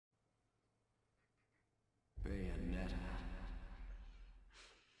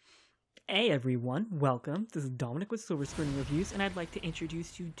Hey everyone, welcome. This is Dominic with Silver Screen Reviews, and I'd like to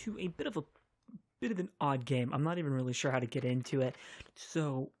introduce you to a bit of an odd game. I'm not even really sure how to get into it.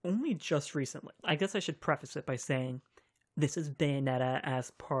 So, only just recently, I guess I should preface it by saying this is Bayonetta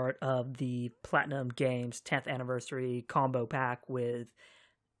as part of the PlatinumGames 10th anniversary combo pack with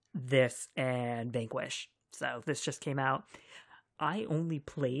this and Vanquish. So, this just came out. I only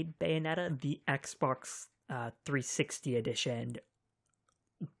played Bayonetta, the Xbox 360 edition,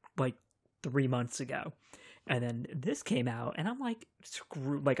 like 3 months ago, and then this came out and I'm like,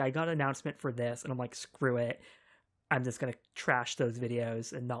 screw, like I got an announcement for this and I'm like, screw it, I'm just gonna trash those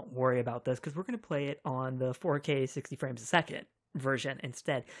videos and not worry about this because we're gonna play it on the 4K 60 frames a second version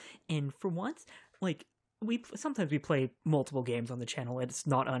instead. And for once, like, we sometimes we play multiple games on the channel, it's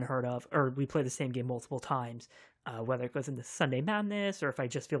not unheard of, or we play the same game multiple times, whether it goes into Sunday Madness or if I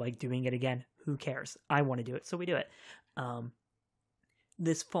just feel like doing it again, who cares, I want to do it, so we do it.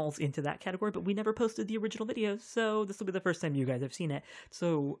 This falls into that category, but we never posted the original videos, so this will be the first time you guys have seen it.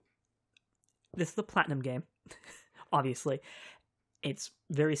 So, this is the Platinum game, obviously. It's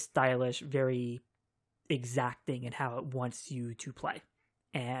very stylish, very exacting in how it wants you to play.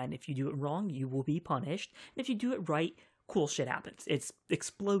 And if you do it wrong, you will be punished. And if you do it right, cool shit happens. It's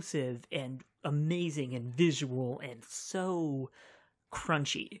explosive and amazing and visual and so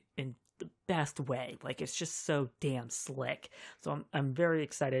crunchy and the best way. Like, it's just so damn slick. So I'm very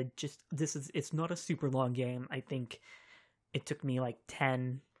excited. Just it's not a super long game. I think it took me like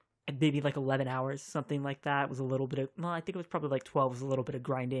 10, maybe like 11 hours, something like that. It was a little bit of, well, I think it was probably like 12. It was a little bit of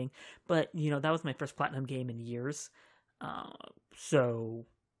grinding, but you know, that was my first Platinum game in years. So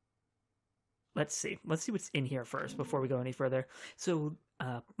let's see what's in here first before we go any further. So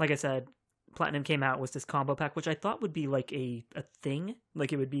like I said, Platinum came out with this combo pack, which I thought would be like a thing.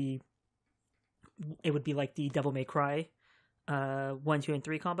 Like it would be like the Devil May Cry 1, 2, and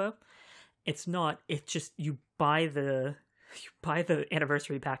 3 combo. It's not. It's just you buy the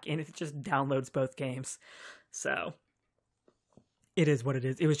anniversary pack and it just downloads both games. So it is what it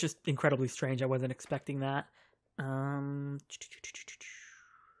is. It was just incredibly strange. I wasn't expecting that.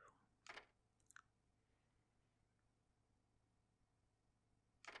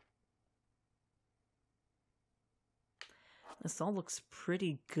 This all looks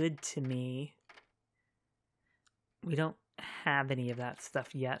pretty good to me. We don't have any of that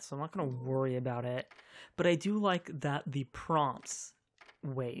stuff yet, so I'm not going to worry about it. But I do like that the prompts...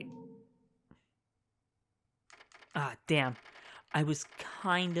 Wait. Ah, damn. I was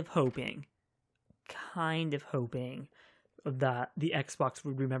kind of hoping that the Xbox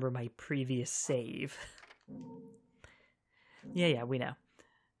would remember my previous save. Yeah, we know.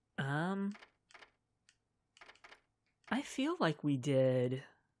 I feel like we did...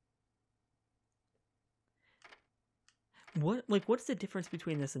 What's the difference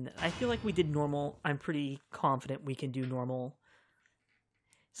between this and this? I feel like we did normal. I'm pretty confident we can do normal.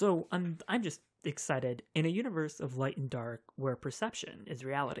 So I'm just excited. In a universe of light and dark where perception is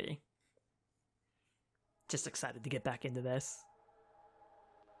reality. Just excited to get back into this.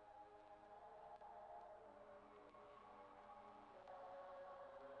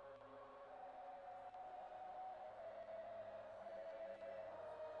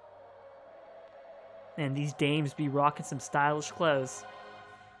 And these dames be rocking some stylish clothes.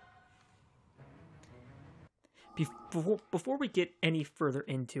 Before we get any further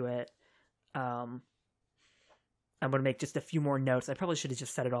into it, I'm going to make just a few more notes. I probably should have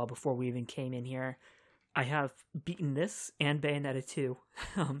just said it all before we even came in here. I have beaten this and Bayonetta 2.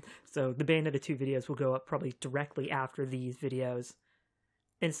 So the Bayonetta 2 videos will go up probably directly after these videos.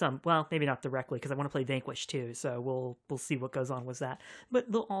 In some, well, maybe not directly, because I want to play Vanquish too, so we'll see what goes on with that.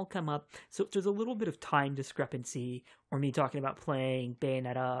 But they'll all come up. So there's a little bit of time discrepancy, or me talking about playing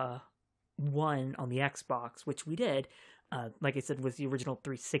Bayonetta 1 on the Xbox, which we did. Like I said, was the original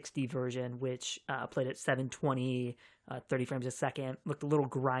 360 version, which played at 720, 30 frames a second. Looked a little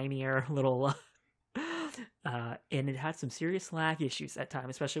grimier, a little... and it had some serious lag issues at times,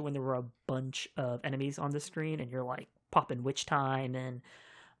 especially when there were a bunch of enemies on the screen, and you're like popping witch time and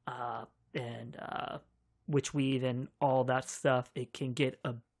witch weave and all that stuff. It can get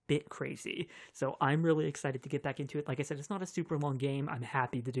a bit crazy. So I'm really excited to get back into it. Like I said, it's not a super long game. I'm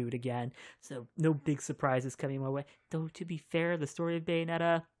happy to do it again. So no big surprises coming my way. Though, to be fair, the story of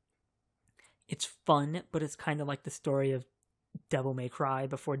Bayonetta, it's fun, but it's kind of like the story of Devil May Cry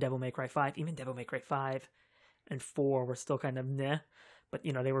before Devil May Cry 5. Even Devil May Cry 5 and 4 were still kind of meh. But,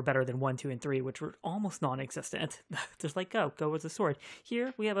 you know, they were better than 1, 2, and 3, which were almost non-existent. Just like, go with the sword.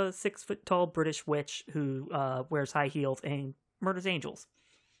 Here, we have a 6-foot-tall British witch who wears high heels and murders angels.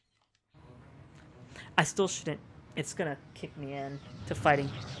 I still shouldn't... It's gonna kick me in to fighting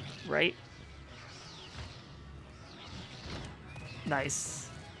right? Nice.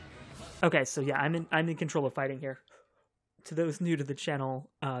 Okay, so yeah, I'm in control of fighting here. To those new to the channel,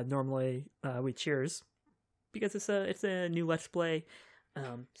 normally we cheers because it's a new Let's Play.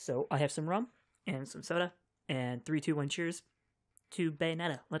 So I have some rum and some soda, and 3, 2, 1, cheers to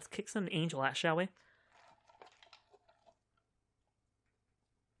Bayonetta. Let's kick some angel ass, shall we?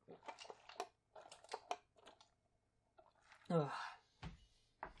 Ugh.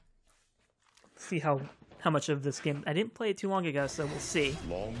 See how much of this game I didn't play it too long ago, so we'll see.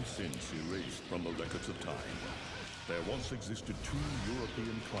 Long since erased from the records of time, there once existed 2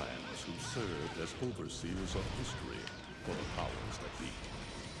 European clans who served as overseers of history for the powers that be.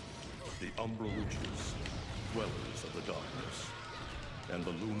 The Umbra Witches, dwellers of the darkness, and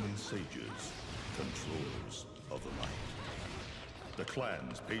the Lumen Sages, controllers of the light. The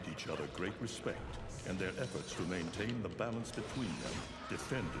clans paid each other great respect, and their efforts to maintain the balance between them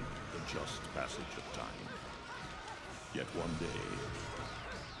defended the just passage of time. Yet one day,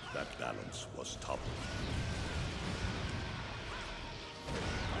 that balance was toppled.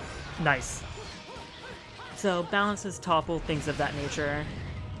 Nice. So, balances topple, things of that nature.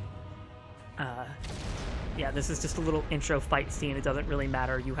 Yeah, this is just a little intro fight scene. It doesn't really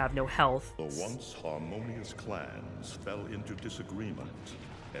matter. You have no health. The once harmonious clans fell into disagreement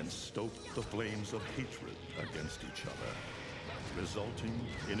and stoked the flames of hatred against each other, resulting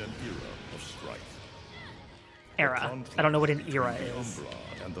in an era of strife. Era. I don't know what an era The is. Umbra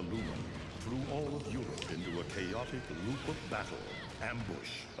and the Lumen threw all of Europe into a chaotic loop of battle,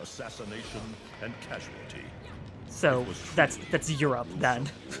 ambush, assassination, and casualty. So that's Europe then.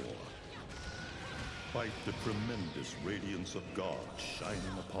 Despite the tremendous radiance of God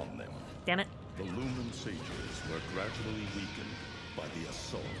shining upon them, Damn it. the Lumen Sages were gradually weakened by the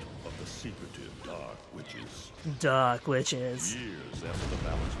assault of the secretive Dark Witches. Dark Witches. Years after the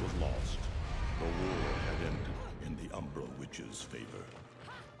balance was lost, the war had ended in the Umbra Witches' favor.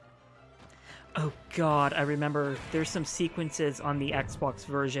 Oh god, I remember there's some sequences on the Xbox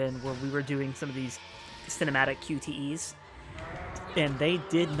version where we were doing some of these cinematic QTEs, and they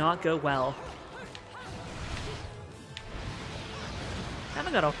did not go well. I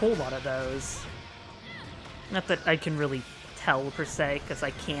haven't got a whole lot of those. Not that I can really tell, per se, because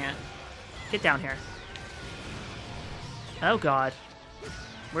I can't. Get down here. Oh god.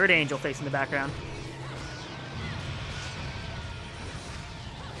 Weird angel face in the background.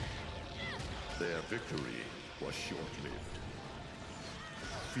 Their victory was short-lived.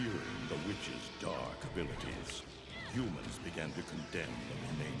 Fearing the witches' dark abilities, humans began to condemn the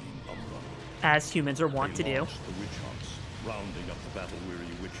remaining Umbra. As humans are wont to They do. launched the witch hunts, rounding up the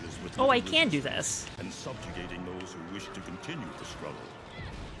battle-weary witches with Oh, I little can do resistance, this. and subjugating those who wished to continue the struggle.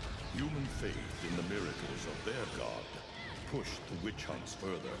 Human faith in the miracles of their god pushed the witch hunts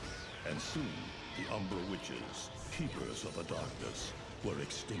further, and soon the Umbra witches, keepers of the darkness, were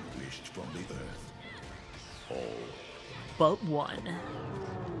extinguished from the earth. All But one.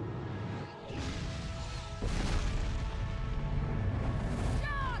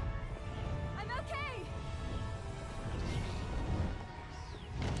 John! I'm okay!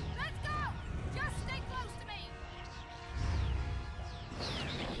 Let's go! Just stay close to me!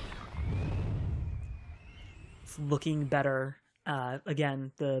 It's looking better.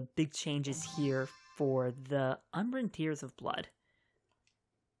 Again, the big changes here for the Umbran Tears of Blood.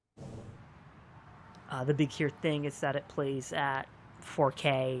 The big here thing is that it plays at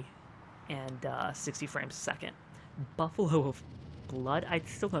 4K and 60 frames a second. Buffalo of Blood? I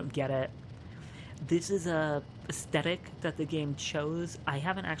still don't get it. This is a aesthetic that the game chose. I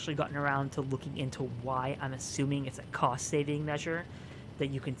haven't actually gotten around to looking into why. I'm assuming it's a cost-saving measure, that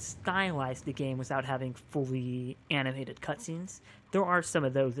you can stylize the game without having fully animated cutscenes. There are some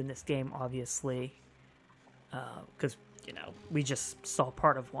of those in this game, obviously, because, you know, we just saw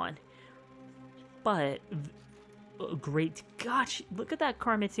part of one. But, great, gosh, look at that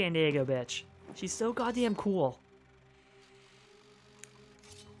Carmen Sandiego bitch. She's so goddamn cool.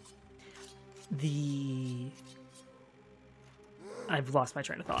 I've lost my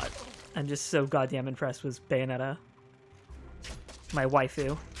train of thought. I'm just so goddamn impressed with Bayonetta. My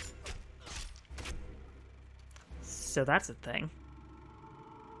waifu. So that's a thing.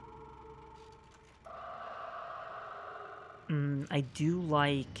 I do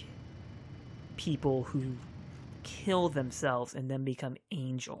like people who kill themselves and then become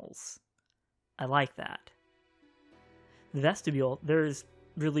angels. I like that. The vestibule, there's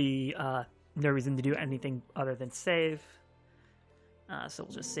really no reason to do anything other than save. So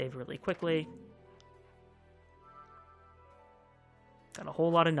we'll just save really quickly. Got a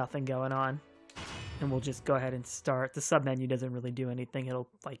whole lot of nothing going on. And we'll just go ahead and start. The sub menu doesn't really do anything. It'll,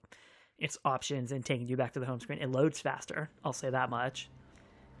 like, it's options and taking you back to the home screen. It loads faster, I'll say that much.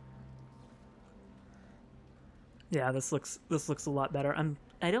 Yeah, this looks a lot better.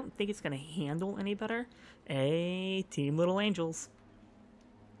 I don't think it's gonna handle any better. Hey, Team Little Angels.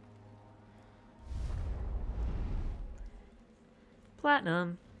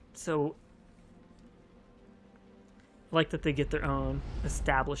 Platinum. So, I like that they get their own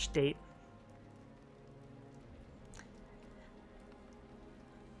established state.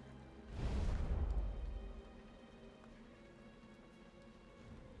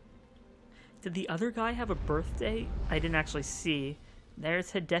 Did the other guy have a birthday? I didn't actually see.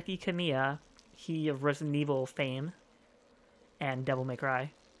 There's Hideki Kamiya, he of Resident Evil fame, and Devil May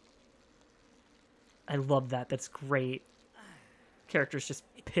Cry. I love that. That's great. Character's just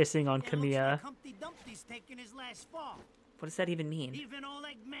pissing on Kamiya. Like Humpty Dumpty's taking his last fall. What does that even mean? Even old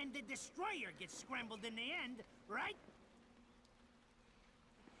Eggman the Destroyer gets scrambled in the end, right?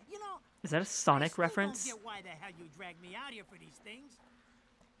 You know, Is that a Sonic I reference? don't get why the hell you drag me out here for these things.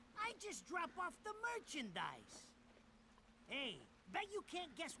 I just drop off the merchandise. Hey, bet you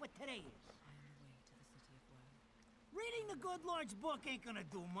can't guess what today is. Reading the good Lord's book ain't gonna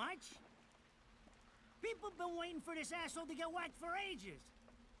do much. People been waiting for this asshole to get whacked for ages.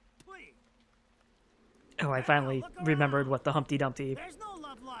 Please. Oh, I finally remembered what the Humpty Dumpty There's no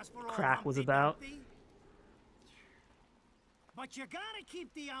love lost for old crack was Humpty about. Dumpty. But you gotta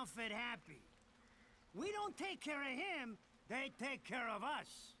keep the outfit happy. We don't take care of him, they take care of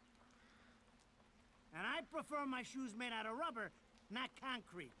us. And I prefer my shoes made out of rubber, not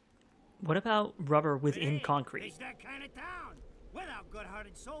concrete. What about rubber within Hey, concrete? It's that kind of town. Without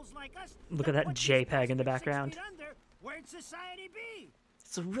good-hearted souls like us. Look at that put these JPEG in the bastards 6 background. feet under, where'd society be?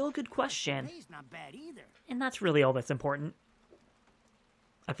 It's a real good question. Today's not bad either. And that's really all that's important.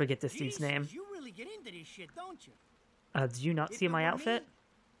 I forget this dude's Jesus, name. You really get into this shit, don't you? Do you not If see it my were outfit? me,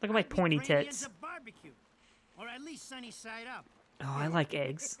 Look at my I'd be pointy brainy tits. as a barbecue, or at least sunny side up. Oh, I like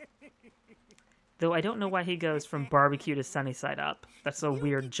eggs. Though I don't know why he goes from barbecue to sunny side up. That's a You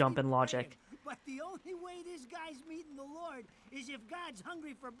weird can jump keep in logic. praying, but the only way this guy's meeting the Lord is if God's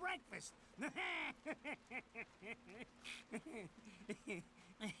hungry for breakfast.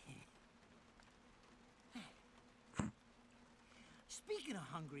 Speaking of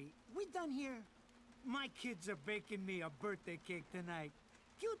hungry, we done here? My kids are baking me a birthday cake tonight.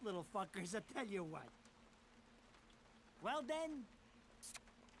 Cute little fuckers, I tell you what. Well then,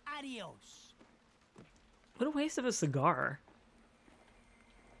 adios. What a waste of a cigar.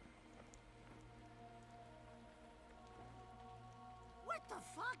 What the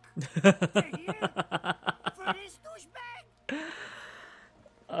fuck? They're here? For this douchebag?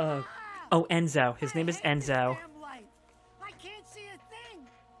 Oh, Enzo. His name is I hate this Enzo. damn light. I can't see a thing.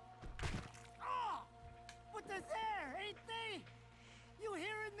 Oh, but they're there, ain't they? You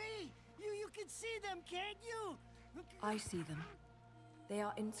hearing me? You can see them, can't you? I see them. They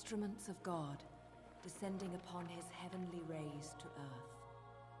are instruments of God, descending upon his heavenly rays to earth.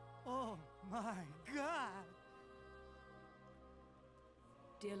 Oh my God.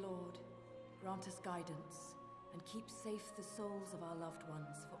 Dear Lord, grant us guidance and keep safe the souls of our loved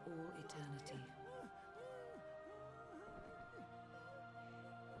ones for all eternity.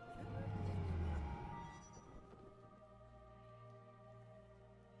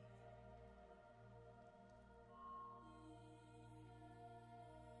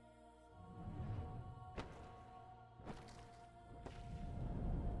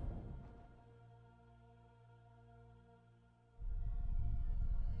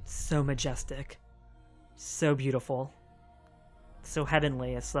 So majestic. So beautiful. So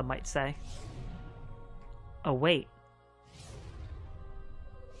heavenly, as some might say. Oh, wait.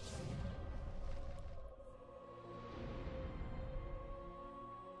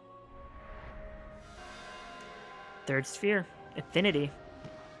 Third sphere. Infinity.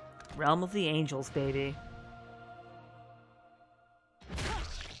 Realm of the Angels, baby.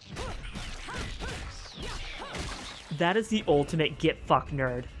 That is the ultimate get fuck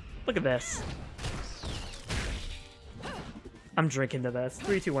nerd. Look at this. I'm drinking to this.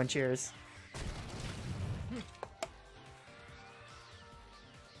 3, 2, 1, cheers.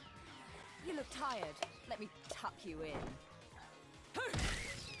 You look tired. Let me tuck you in.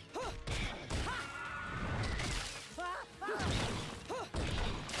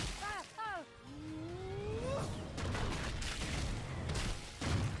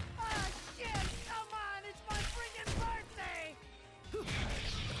 Ah, shit! Come on! It's my friggin' birthday!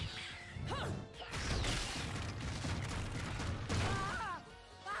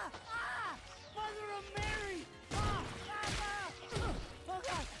 Mother of Mary! Oh God! Oh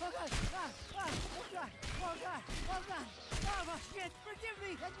God! Oh God! God! Oh, God! Oh, shit! Forgive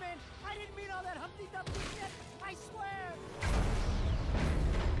me, Hitman! I didn't mean all that Humpty Dumpty shit! I swear!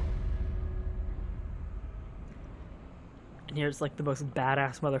 And here's like the most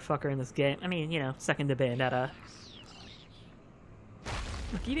badass motherfucker in this game. I mean, you know, second to Bayonetta.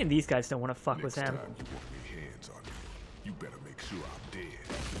 Look, even these guys don't want to fuck with him. Next time you want your hands on me, you better make sure I'm dead.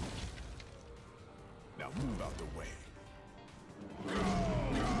 Now move out the way.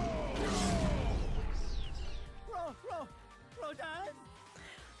 Rodan?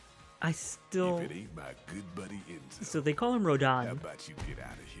 I still... If it ain't my good buddy Enzo, So they call him how Rodan, about you get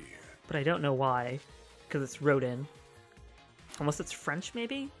out of here? but I don't know why. Because it's Rodin. Unless it's French,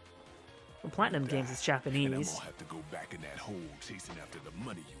 maybe? Well, Platinum Games is And I'm Japanese. gonna have to go back in that hole chasing after the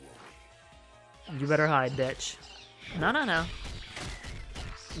money you owe me. You better hide, bitch. No, no, no.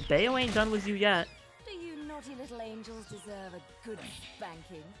 Bayo ain't done with you yet. Do you naughty little angels deserve a good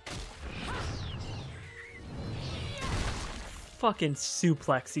spanking? Fucking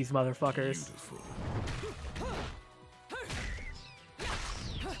suplex these motherfuckers. Beautiful.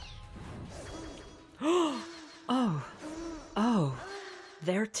 Oh.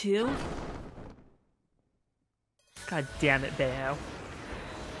 There too? God damn it, Bayo.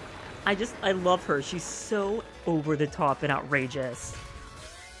 I love her. She's so over the top and outrageous.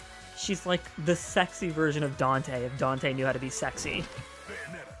 She's like the sexy version of Dante if Dante knew how to be sexy.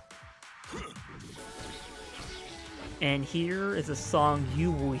 And here is a song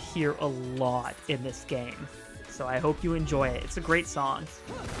you will hear a lot in this game. So I hope you enjoy it. It's a great song.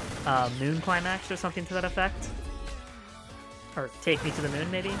 Moon Climax or something to that effect. Or Take Me to the Moon,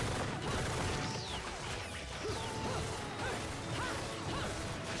 maybe? Now,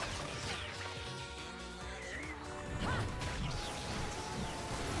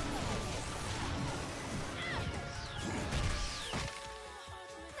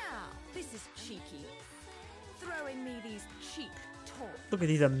 this is cheeky. Throwing me these cheap toys. Look at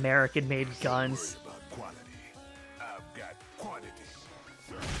these American-made guns. About quality. I've got quantity.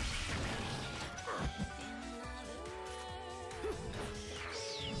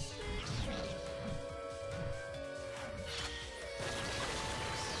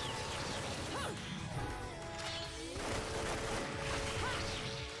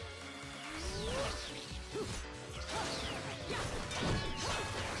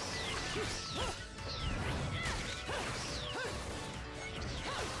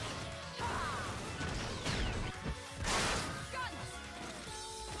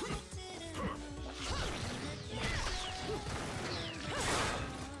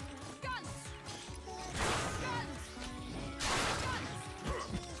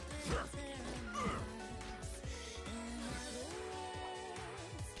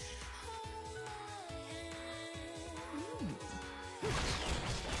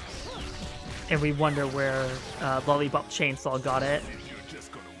 And we wonder where Lollipop Chainsaw got it. And you're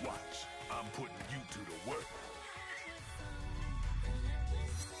just gonna watch. I'm putting you to the work.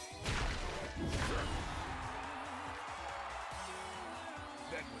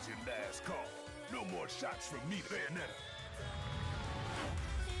 That was your last call. No more shots from me, Bayonetta.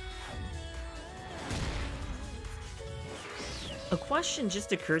 A question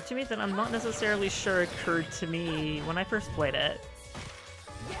just occurred to me that I'm not necessarily sure occurred to me when I first played it.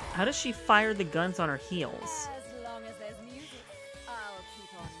 How does she fire the guns on her heels? As long as there's music, I'll keep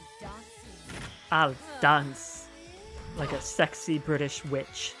on dancing. I'll dance. Like a sexy British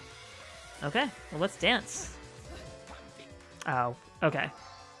witch. Okay, well let's dance. Oh, okay.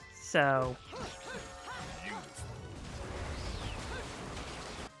 So...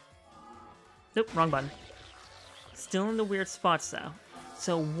 Nope, wrong button. Still in the weird spots though.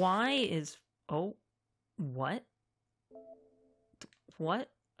 So why is... Oh, what? What?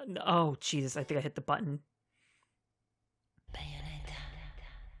 Oh, Jesus, I think I hit the button.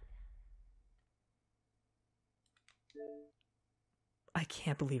 I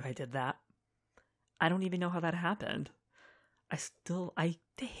can't believe I did that. I don't even know how that happened. I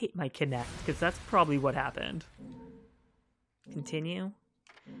hate my Kinect, because that's probably what happened. Continue.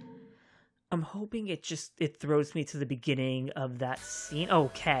 I'm hoping it throws me to the beginning of that scene.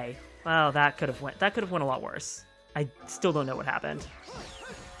 Okay. Well, that could have went a lot worse. I still don't know what happened.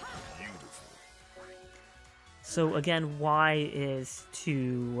 So again, Y is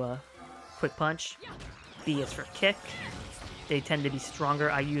to quick punch. B is for kick. They tend to be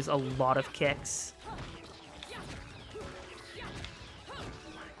stronger. I use a lot of kicks.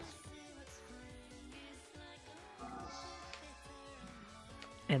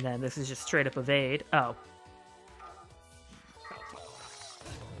 And then this is just straight up evade. Oh.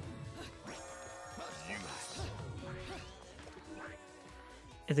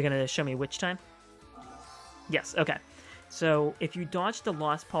 Is it gonna show me which time? Yes, okay. So if you dodge the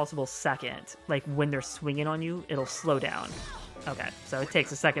last possible second, like when they're swinging on you, it'll slow down. Okay, so it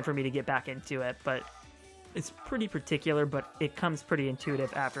takes a second for me to get back into it, but it's pretty particular, but it comes pretty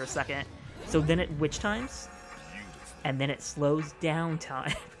intuitive after a second. So then it witch times, and then it slows down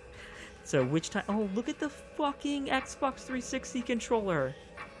time. So witch time... Oh, look at the fucking Xbox 360 controller.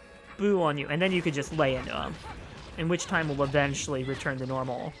 Boo on you. And then you could just lay into them. And witch time will eventually return to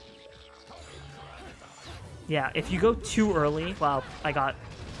normal. Yeah, if you go too early... Well, I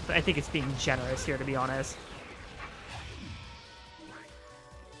think it's being generous here, to be honest.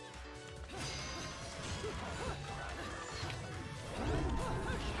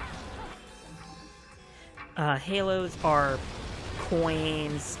 Halos are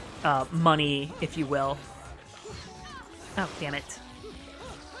coins, money, if you will. Oh, damn it.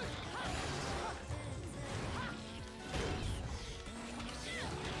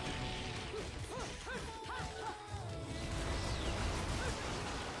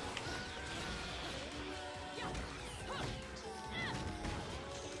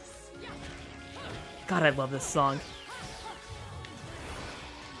 God, I love this song.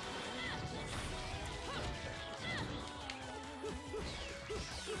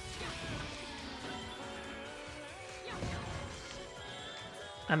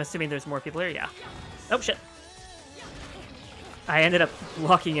 I'm assuming there's more people here, yeah. Oh, shit. I ended up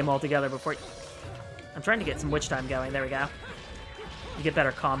locking him all together before... I'm trying to get some witch time going. There we go. You get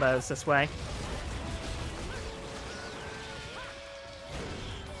better combos this way.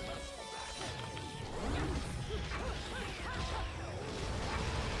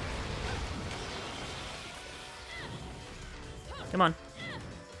 Come on.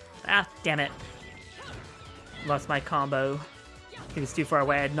 Ah, damn it. Lost my combo. He was too far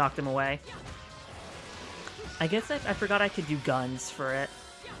away. I'd knocked him away. I guess I forgot I could do guns for it.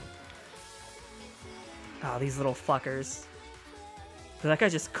 Oh, these little fuckers. Did that guy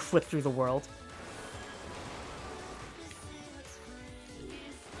just clip through the world?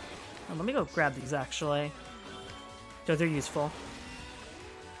 Oh, let me go grab these, actually. Though they're useful.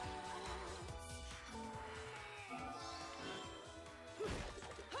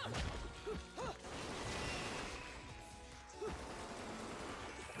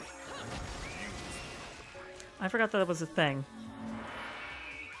 I forgot that was a thing.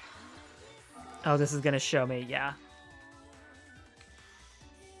 Oh, this is gonna show me, yeah.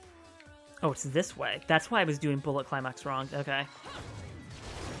 Oh, it's this way. That's why I was doing bullet climax wrong. Okay.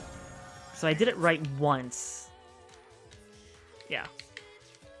 So I did it right once. Yeah.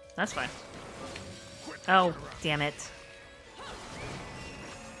 That's fine. Oh, damn it.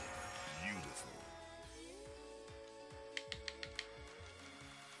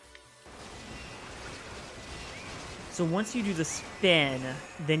 So once you do the spin,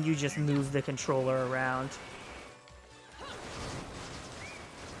 then you just move the controller around.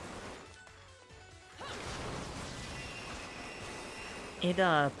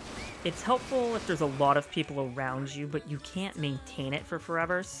 It's helpful if there's a lot of people around you, but you can't maintain it for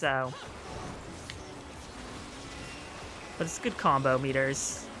forever, so... But it's good combo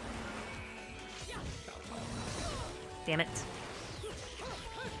meters. Damn it.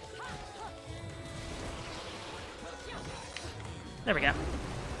 There we go.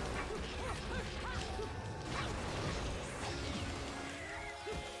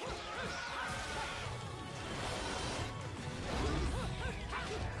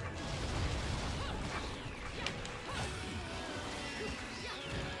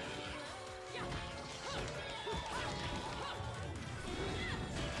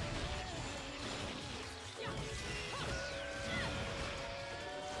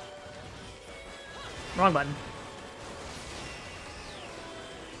 Wrong button.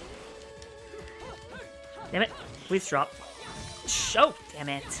 Damn it. Please drop. Oh, damn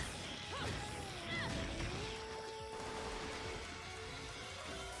it.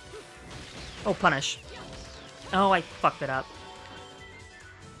 Oh, punish. Oh, I fucked it up.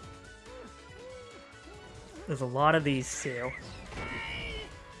 There's a lot of these, too.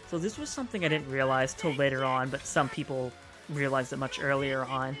 So this was something I didn't realize till later on, but some people realized it much earlier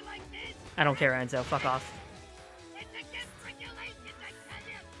on. I don't care, Enzo. Fuck off.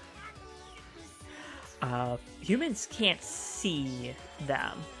 Humans can't see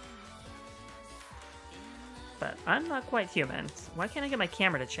them. But I'm not quite human. Why can't I get my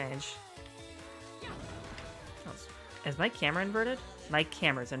camera to change? Oh, is my camera inverted? My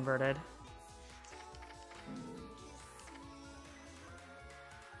camera's inverted.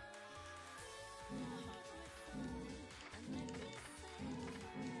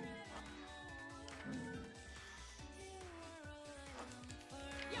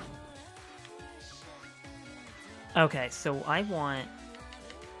 Okay, so I want...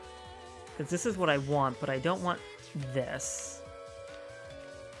 Because this is what I want, but I don't want this.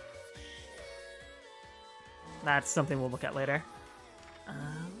 That's something we'll look at later.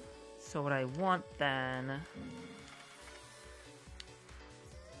 So what I want then...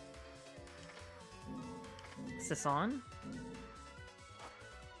 Is this on?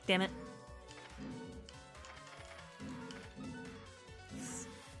 Damn it.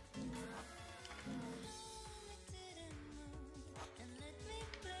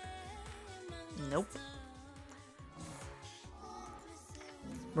 Nope.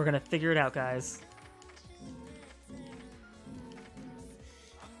 We're gonna figure it out, guys.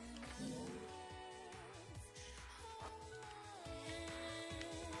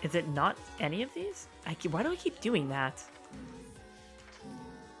 Is it not any of these? Why do I keep doing that?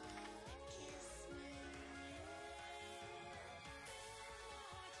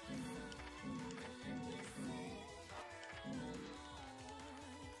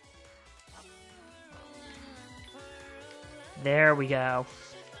 There we go.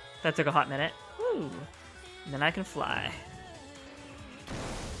 That took a hot minute. Woo! And then I can fly.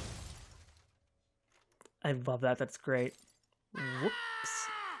 I love that. That's great. Whoops.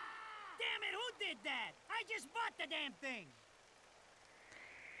 Damn it, who did that? I just bought the damn thing!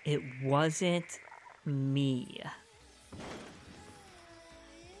 It wasn't me.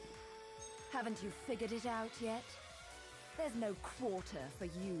 Haven't you figured it out yet? There's no quarter for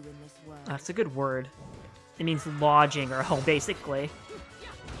you in this world. That's a good word. It means lodging or home, basically.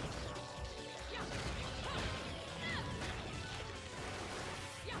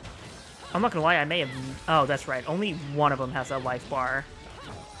 I'm not gonna lie, I may have... Oh, that's right. Only one of them has a life bar.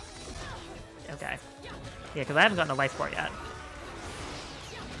 Okay. Yeah, because I haven't gotten a life bar yet.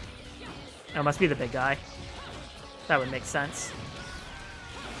 Oh, it must be the big guy. That would make sense.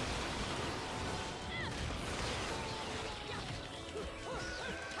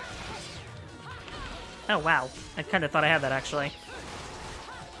 Oh, wow. I kind of thought I had that, actually.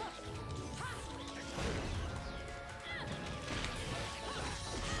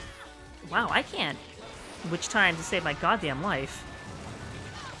 Wow, I can't. Which time to save my goddamn life?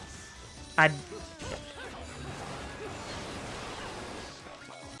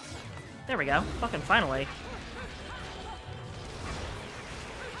 There we go. Fucking finally.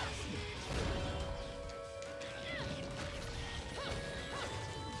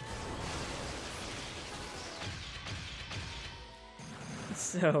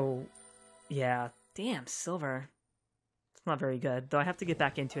 So, yeah. Damn, silver. It's not very good, though I have to get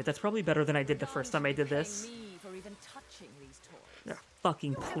back into it. That's probably better than I did the first time I did this. They're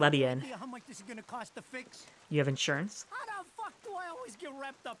fucking plebeian. How much this is gonna cost to fix? You have insurance? How the fuck do I always get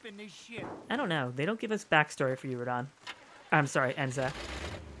wrapped up in this shit? I don't know. They don't give us backstory for you, Radon. I'm sorry, Enza.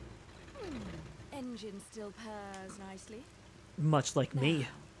 Engine still purrs nicely. Much like me.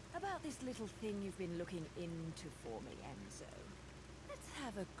 About this little thing you've been looking into for me, Enzo. Let's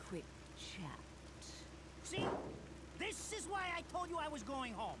have a quick chat. See? This is why I told you I was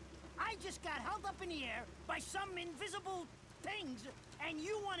going home. I just got held up in the air by some invisible things, and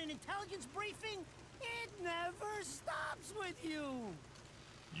you want an intelligence briefing? It never stops with you!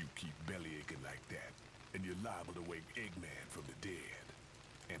 You keep bellyaching like that, and you're liable to wake Eggman from the dead.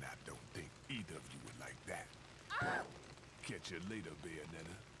 And I don't think either of you would like that. Catch you later,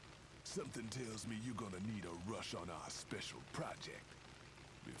 Bayonetta. Something tells me you're gonna need a rush on our special project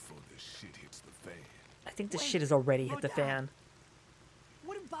before this shit hits the fan. I think the shit has already hit the fan.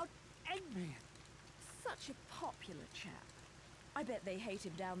 What about Eggman? Such a popular chap. I bet they hate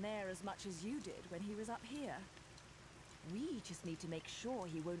him down there as much as you did when he was up here. We just need to make sure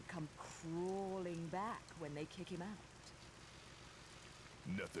he won't come crawling back when they kick him out.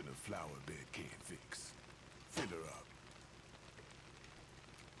 Nothing a flower bed can't fix. Fill her up.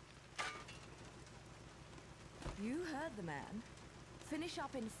 You heard the man. Finish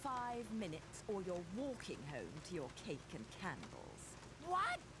up in 5 minutes or you're walking home to your cake and candles.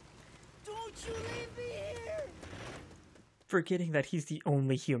 What? Don't you leave me here! Forgetting that he's the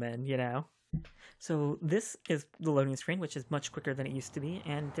only human, you know? So this is the loading screen, which is much quicker than it used to be,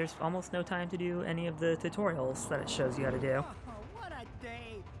 and there's almost no time to do any of the tutorials that it shows you how to do. Oh, what a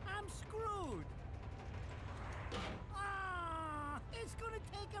day! I'm screwed! It's gonna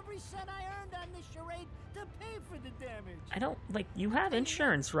take every cent I earned on this charade to pay for the damage. I don't, like, you have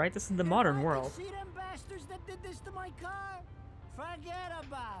insurance, right? This is the modern world. See them bastards that did this to my car? Forget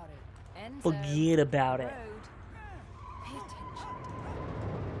about it. Enzo, Forget about it. road. Pay attention.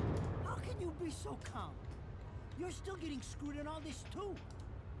 How can you be so calm? You're still getting screwed in all this too.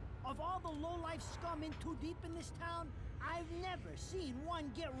 Of all the low-life scum in too deep in this town, I've never seen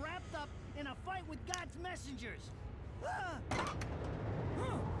one get wrapped up in a fight with God's messengers.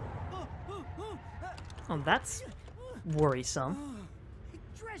 Oh, that's worrisome.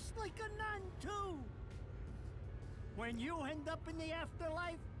 Dressed like a nun, too. When you end up in the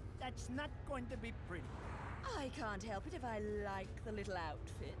afterlife, that's not going to be pretty. I can't help it if I like the little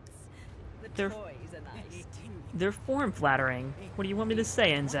outfits. The They're- toys are nice. They're form-flattering. What do you want me to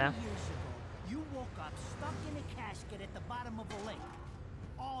say, 20 Enzo? years ago, you woke up stuck in a casket at the bottom of a lake.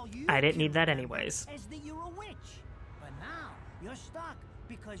 All you I didn't can need that remember anyways. is that you're a witch. But now, you're stuck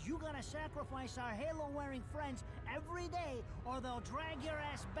because you gotta sacrifice our halo-wearing friends every day or they'll drag your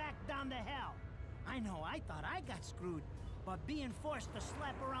ass back down to hell. I know, I thought I got screwed, but being forced to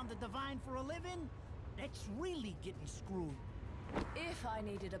slap around the divine for a living, that's really getting screwed. If I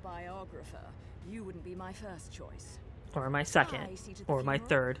needed a biographer, you wouldn't be my first choice. Or my second. I see to the Or my funeral.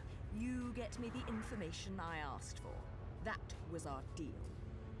 third. You get me the information I asked for. That was our deal.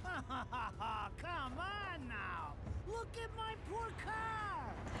 Ha ha ha ha! Come on now! Look at my poor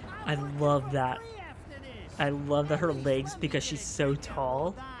car! I I'm working love for that. free after this. I love that her At least legs, let me because get she's it so checked out tall,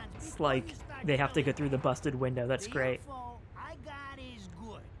 with Don it's before like you start they have to go killing through the busted window. That's me. great. The info I got is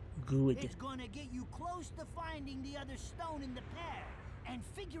good. Good. It's gonna get you close to finding the other stone in the pair and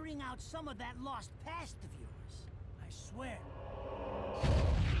figuring out some of that lost past of yours. I swear.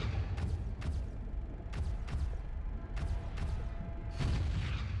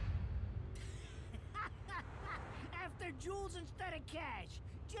 After jewels instead of cash,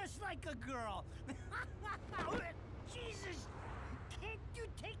 just like a girl. Jesus, can't you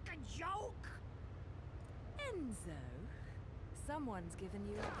take a joke? Enzo, someone's given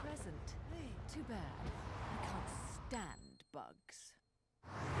you a present. Too bad. I can't stand bugs.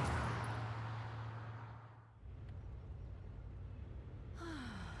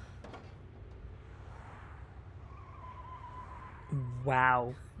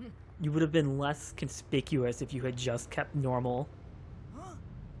 Wow. You would have been less conspicuous if you had just kept normal. Huh?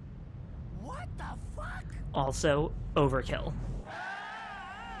 What the fuck? Also, overkill.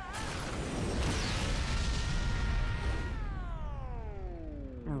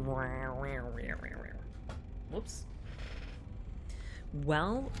 Whoops.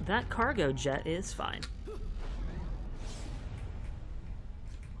 Well, that cargo jet is fine.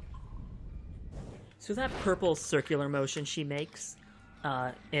 So that purple circular motion she makes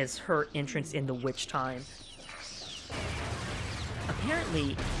is her entrance into Witch Time.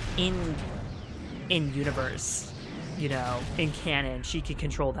 Apparently, in universe, you know, in canon, she can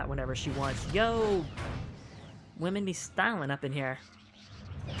control that whenever she wants. Yo, women be styling up in here.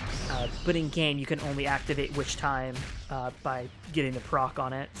 But in game, you can only activate Witch Time by getting the proc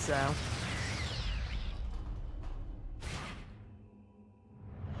on it. So.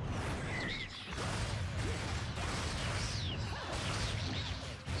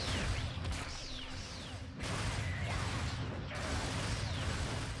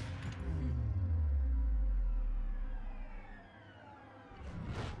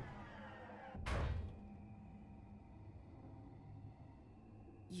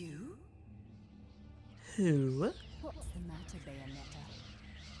 You? Who? What's the matter, Bayonetta?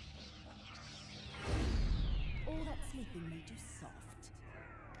 All that sleeping made you soft.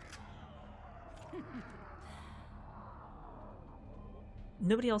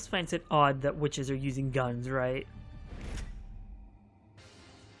 Nobody else finds it odd that witches are using guns, right?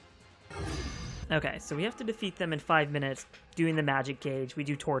 Okay, so we have to defeat them in 5 minutes, doing the magic gauge. We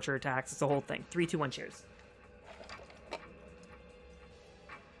do torture attacks. It's the whole thing. 3, 2, 1, cheers.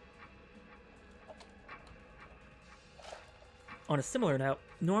 On a similar note,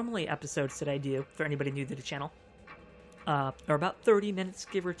 normally episodes that I do, for anybody new to the channel, are about 30 minutes,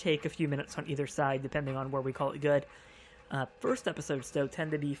 give or take a few minutes on either side, depending on where we call it good. First episodes, though,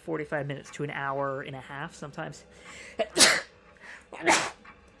 tend to be 45 minutes to an hour and a half, sometimes.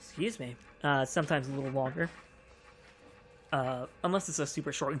 Excuse me. Sometimes a little longer. Unless it's a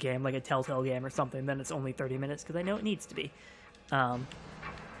super short game, like a Telltale game or something, then it's only 30 minutes, because I know it needs to be.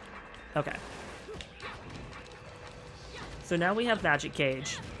 Okay. So now we have Magic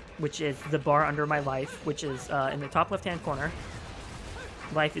Cage, which is the bar under my life, which is in the top left-hand corner.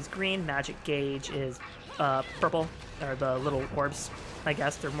 Life is green, Magic Gauge is purple, or the little orbs, I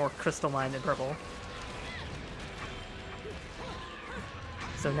guess. They're more crystalline than purple.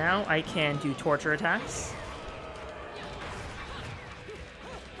 So now I can do torture attacks.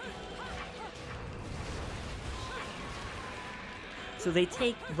 So they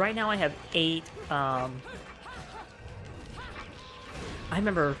take, right now I have 8, I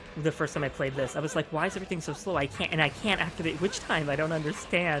remember the first time I played this, I was like, why is everything so slow? I can't activate Witch Time. I don't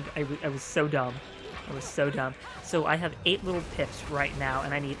understand. I was so dumb. That was so dumb. So I have 8 little pips right now,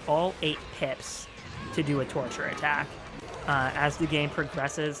 and I need all 8 pips to do a torture attack. As the game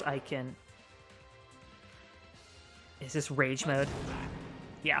progresses, I can... Is this rage mode?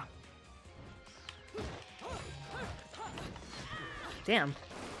 Yeah. Damn.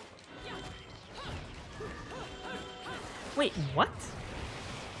 Wait, what?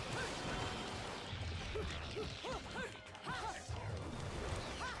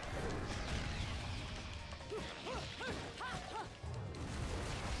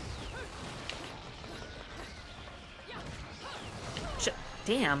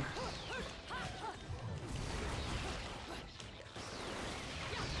 Damn.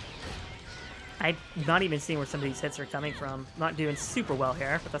 I'm not even seeing where some of these hits are coming from. Not doing super well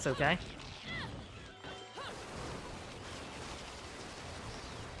here, but that's okay.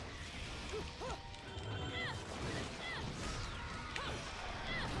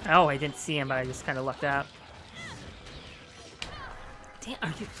 Oh, I didn't see him, but I just kind of lucked out. Damn,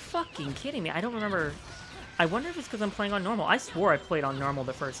 are you fucking kidding me? I don't remember... I wonder if it's because I'm playing on normal. I swore I played on normal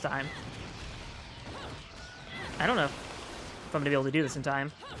the first time. I don't know if I'm going to be able to do this in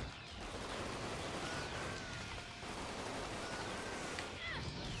time.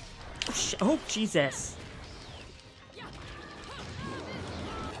 Oh, Jesus.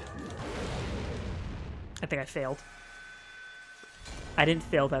 I think I failed. I didn't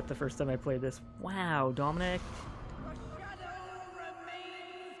fail that the first time I played this. Wow, Dominic.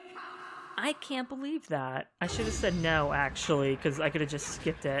 I can't believe that. I should have said no, actually, because I could have just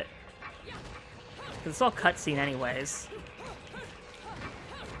skipped it. Because it's all cutscene anyways.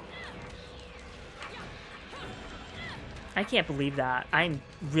 I can't believe that. I'm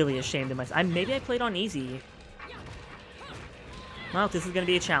really ashamed of myself. Maybe I played on easy. Well, this is going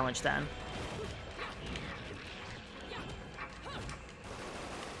to be a challenge then.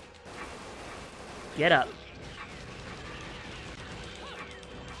 Get up.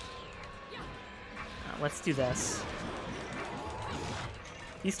 Let's do this.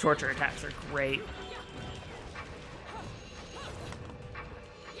 These torture attacks are great.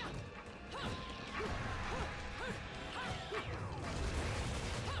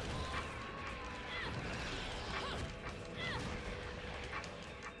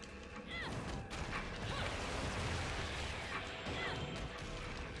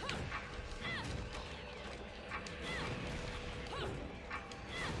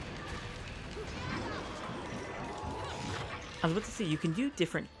 I was about to say, you can do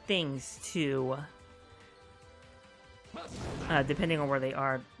different things, too, depending on where they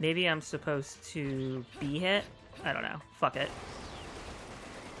are. Maybe I'm supposed to be hit? I don't know. Fuck it.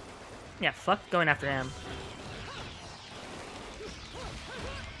 Yeah, fuck going after him.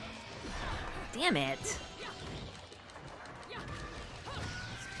 Damn it!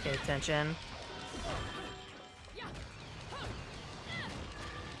 Pay attention.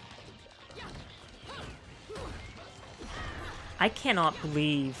 I cannot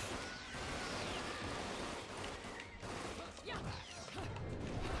believe...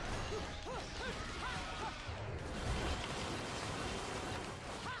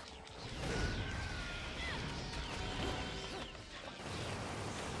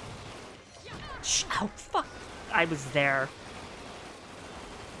 Oh, fuck! I was there.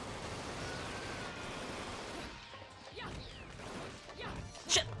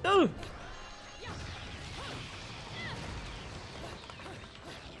 Shit! Ugh!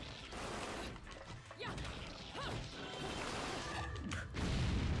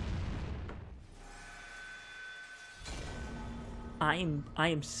 I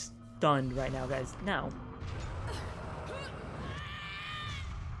am stunned right now, guys. No.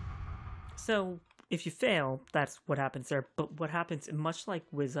 So, if you fail, that's what happens there. But what happens, much like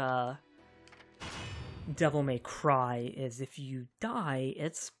with Devil May Cry, is if you die,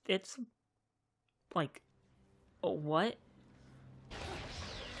 it's like, oh, what?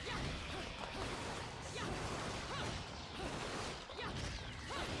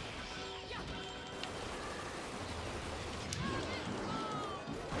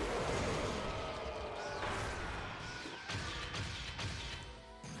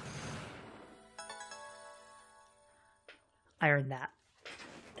 I earned that.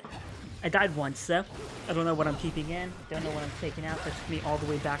 I died once, though. I don't know what I'm keeping in. Don't know what I'm taking out. That took me all the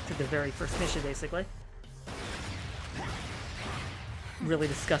way back to the very first mission, basically. Really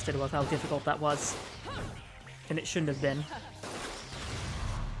disgusted with how difficult that was. And it shouldn't have been.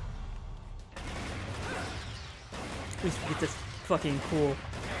 At least we get this fucking cool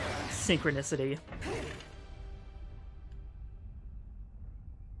synchronicity.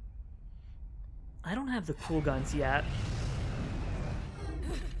 I don't have the cool guns yet.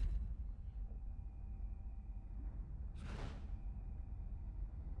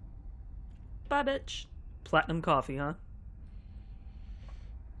 Bye, bitch. Platinum coffee, huh?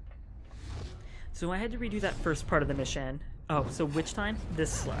 So I had to redo that first part of the mission. Oh, so which time? This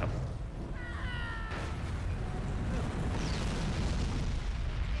slow.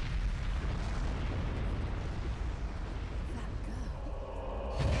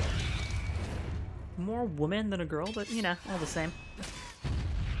 More woman than a girl, but, you know, all the same.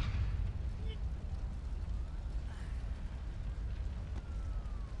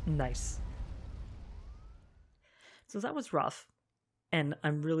 Nice. So that was rough. And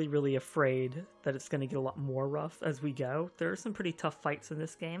I'm really, really afraid that it's going to get a lot more rough as we go. There are some pretty tough fights in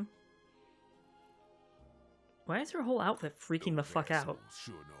this game. Why is her whole outfit freaking the fuck out?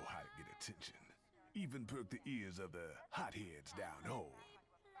 Sure know how to get attention. Even perk the ears of the hotheads down home.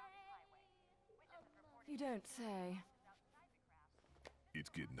 You don't say. It's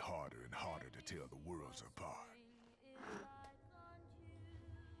getting harder and harder to tell the worlds apart.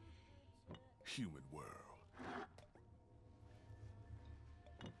 Human world.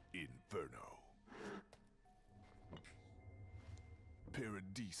 Inferno.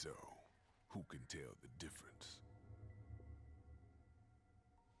 Paradiso. Who can tell the difference?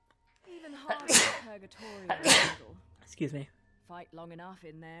 Even harder than Purgatorio Jungle. Excuse me. Fight long enough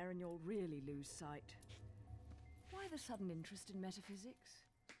in there and you'll really lose sight. Why the sudden interest in metaphysics?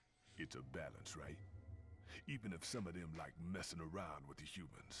 It's a balance, right? Even if some of them like messing around with the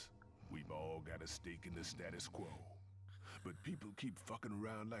humans, we've all got a stake in the status quo. But people keep fucking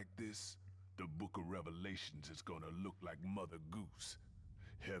around like this, the Book of Revelations is gonna look like Mother Goose.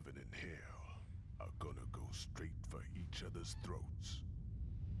 Heaven and hell are gonna go straight for each other's throats.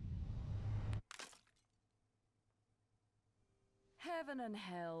 Heaven and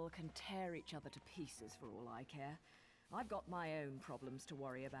hell can tear each other to pieces for all I care. I've got my own problems to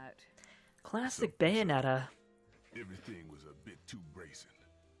worry about. Classic Bayonetta. Everything was a bit too bracing,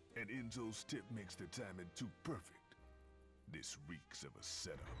 and Enzo's tip makes the timing too perfect. This reeks of a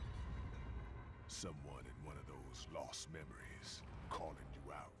setup. Someone in one of those lost memories calling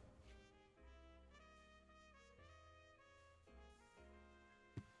you out.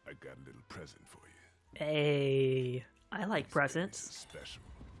 I got a little present for you. Hey, I like presents. Special.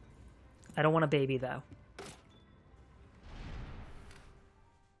 I don't want a baby, though.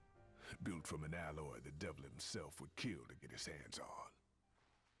 Built from an alloy the devil himself would kill to get his hands on.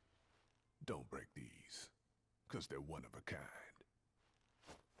 Don't break these, because they're one of a kind.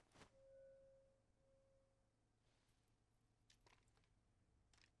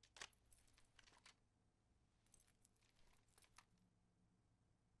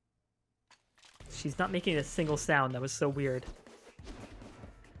 She's not making a single sound. That was so weird.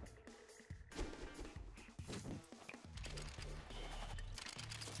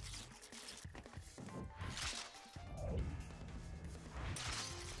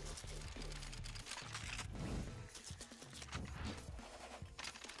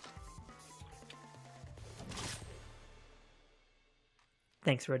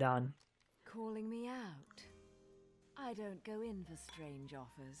 Thanks, Radon. Calling me out? I don't go in for strange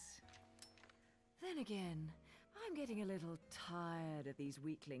offers. Then again, I'm getting a little tired of these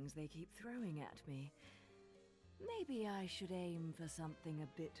weaklings they keep throwing at me. Maybe I should aim for something a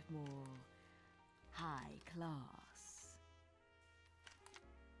bit more high class.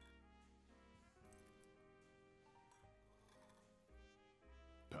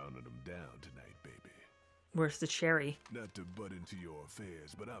 Pounding them down tonight, baby. Where's the cherry? Not to butt into your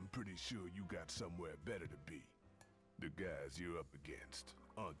affairs, but I'm pretty sure you got somewhere better to be. The guys you're up against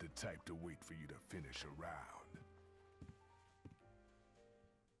aren't the type to wait for you to finish a round.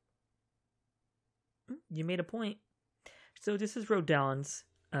 You made a point. So this is Rodon's.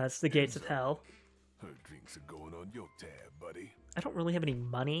 It's the Gates of Hell. Her drinks are going on your tab, buddy. I don't really have any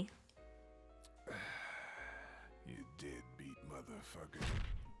money. You deadbeat motherfucker.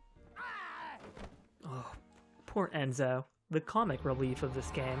 Oh, poor Enzo. The comic relief of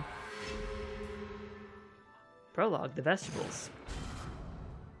this game. Prologue, the vegetables.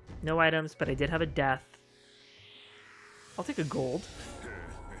 No items, but I did have a death. I'll take a gold.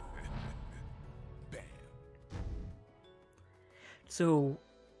 So,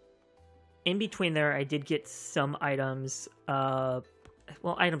 in between there, I did get some items. Well,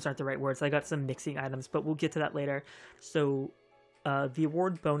 items aren't the right words. I got some mixing items, but we'll get to that later. So, the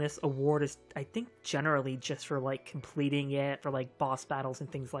award bonus award is, I think, generally just for, like, completing it, for, like, boss battles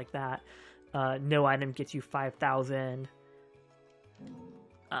and things like that. No item gets you 5,000.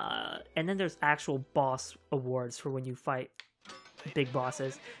 And then there's actual boss awards for when you fight big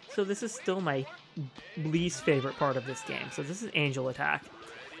bosses. So this is still my least favorite part of this game. So this is Angel Attack.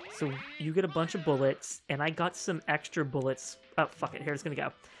 So you get a bunch of bullets, and I got some extra bullets Oh, fuck it. Here's gonna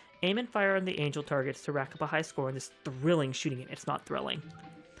go. Aim and fire on the angel targets to rack up a high score in this thrilling shooting game. It's not thrilling.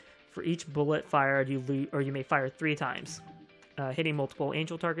 For each bullet fired, you may fire 3 times. Hitting multiple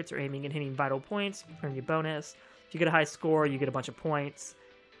angel targets or aiming and hitting vital points earn you bonus. If you get a high score, you get a bunch of points.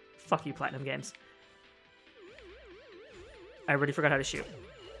 Fuck you, PlatinumGames. I already forgot how to shoot.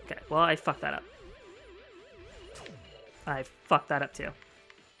 Okay, well, I fucked that up. I fucked that up too.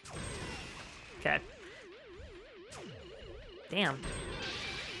 Okay. Damn.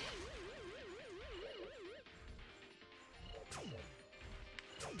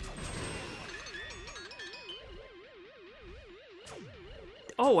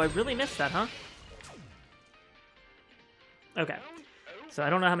 Oh, I really missed that, huh? Okay. So I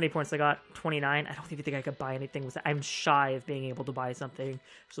don't know how many points I got. 29. I don't even think I could buy anything with that. I'm shy of being able to buy something.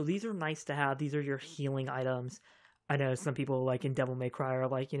 So these are nice to have. These are your healing items. I know some people like in Devil May Cry are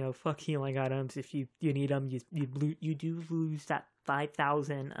like, you know, fuck healing items. If you need them, you do lose that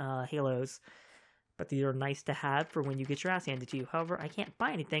 5,000 halos. But these are nice to have for when you get your ass handed to you. However, I can't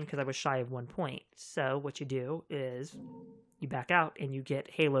buy anything because I was shy of 1 point. So what you do is you back out and you get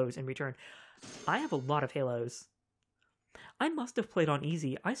halos in return. I have a lot of halos. I must have played on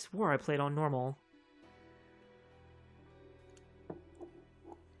easy. I swore I played on normal.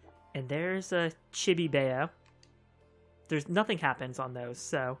 And there's a Chibi Bayo. There's nothing happens on those,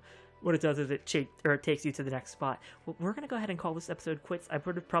 so what it does is it takes you to the next spot. Well, we're gonna go ahead and call this episode quits. I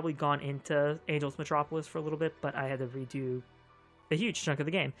would have probably gone into Angel's Metropolis for a little bit, but I had to redo a huge chunk of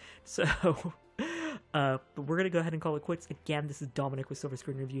the game. So, but we're gonna go ahead and call it quits. Again, this is Dominic with Silver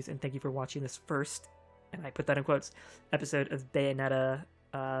Screen Reviews, and thank you for watching this first, and I put that in quotes, episode of Bayonetta,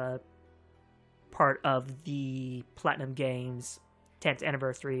 part of the PlatinumGames 10th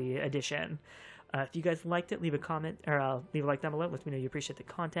Anniversary Edition. If you guys liked it, leave a comment, or leave a like down below. Let me know you appreciate the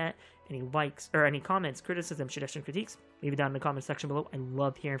content. Any likes, or any comments, criticism, suggestions, critiques, leave it down in the comment section below. I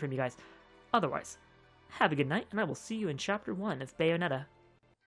love hearing from you guys. Otherwise, have a good night, and I will see you in Chapter 1 of Bayonetta.